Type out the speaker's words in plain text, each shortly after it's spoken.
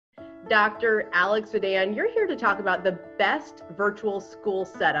Dr. Alex Vidan, you're here to talk about the best virtual school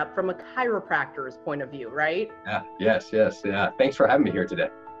setup from a chiropractor's point of view, right? Yeah, yes. Yeah. Thanks for having me here today.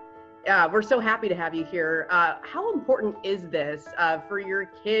 We're so happy to have you here. How important is this for your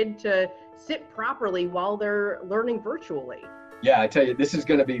kid to sit properly while they're learning virtually? Yeah, I tell you, this is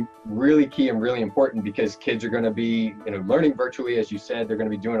going to be really key and really important because kids are going to be, learning virtually, as you said. They're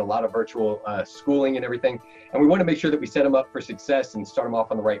going to be doing a lot of virtual schooling and everything. And we want to make sure that we set them up for success and start them off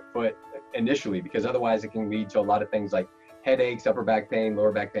on the right foot initially, because otherwise it can lead to a lot of things like headaches, upper back pain,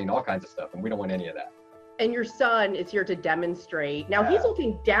 lower back pain, all kinds of stuff. And we don't want any of that. And your son is here to demonstrate. Now he's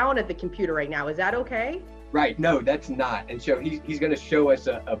looking down at the computer right now. Is that okay? Right. No, that's not. And so he's going to show us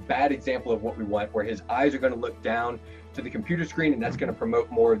a bad example of what we want, where his eyes are going to look down to the computer screen, and that's going to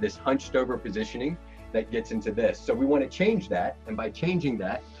promote more of this hunched over positioning that gets into this. So we want to change that. And by changing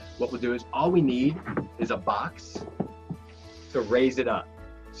that, what we'll do is all we need is a box to raise it up.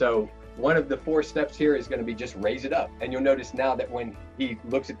 So one of the 4 steps here is going to be just raise it up. And you'll notice now that when he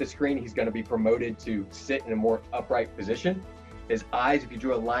looks at the screen, he's going to be promoted to sit in a more upright position. His eyes, if you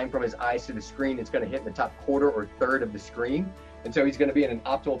drew a line from his eyes to the screen, it's going to hit the top quarter or third of the screen. And so he's going to be in an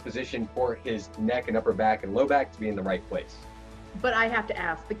optimal position for his neck and upper back and low back to be in the right place. But I have to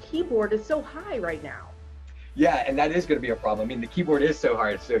ask, the keyboard is so high right now. Yeah, and that is going to be a problem. I mean, the keyboard is so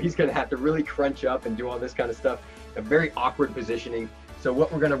hard, so he's going to have to really crunch up and do all this kind of stuff. A very awkward positioning. So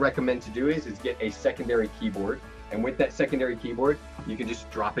what we're going to recommend to do is get a secondary keyboard. And with that secondary keyboard, you can just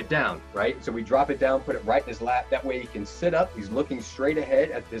drop it down, right? So we drop it down, put it right in his lap. That way he can sit up. He's looking straight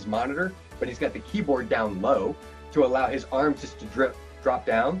ahead at his monitor, but he's got the keyboard down low to allow his arms just to drop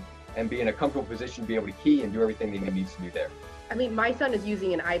down and be in a comfortable position to be able to key and do everything that he needs to do there. I mean, my son is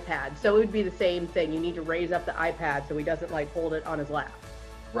using an iPad, so it would be the same thing. You need to raise up the iPad so he doesn't like hold it on his lap.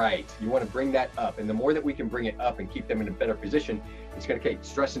 Right. You want to bring that up. And the more that we can bring it up and keep them in a better position, it's going to take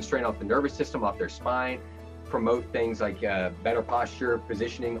stress and strain off the nervous system, off their spine, promote things like better posture,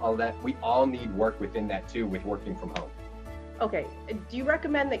 positioning, all of that. We all need work within that too with working from home. Okay. Do you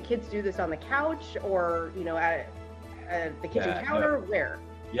recommend that kids do this on the couch or, at the kitchen counter? No. Where?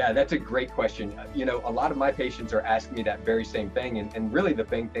 Yeah, that's a great question. A lot of my patients are asking me that very same thing. And really the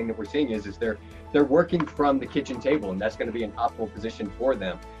big thing that we're seeing is they're working from the kitchen table, and that's going to be an optimal position for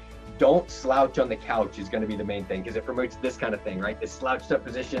them. Don't slouch on the couch is going to be the main thing, because it promotes this kind of thing, right? This slouched up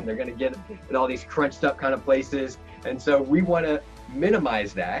position, they're going to get in all these crunched up kind of places. And so we want to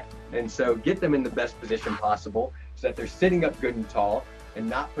minimize that. And so get them in the best position possible so that they're sitting up good and tall and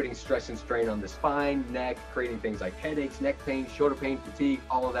not putting stress and strain on the spine, neck, creating things like headaches, neck pain, shoulder pain, fatigue,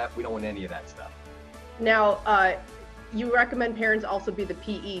 all of that. We don't want any of that stuff. Now, you recommend parents also be the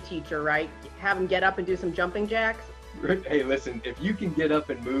PE teacher, right? Have them get up and do some jumping jacks? Hey, listen, if you can get up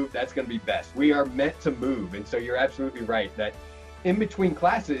and move, that's going to be best. We are meant to move. And so you're absolutely right that in between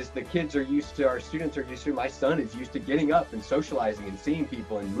classes, our students are used to, my son is used to getting up and socializing and seeing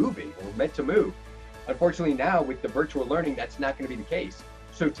people and moving. We're meant to move. Unfortunately, now with the virtual learning, that's not going to be the case.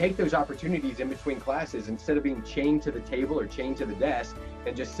 So take those opportunities in between classes instead of being chained to the table or chained to the desk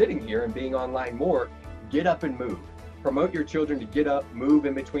and just sitting here and being online more. Get up and move. Promote your children to get up, move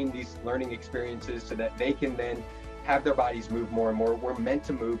in between these learning experiences so that they can then have their bodies move more and more. We're meant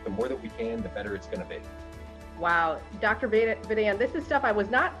to move. The more that we can, the better it's going to be. Wow. Dr. Vidan, this is stuff I was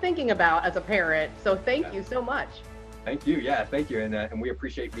not thinking about as a parent. So thank you so much. Thank you. Yeah, thank you. And we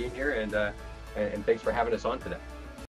appreciate being here. And thanks for having us on today.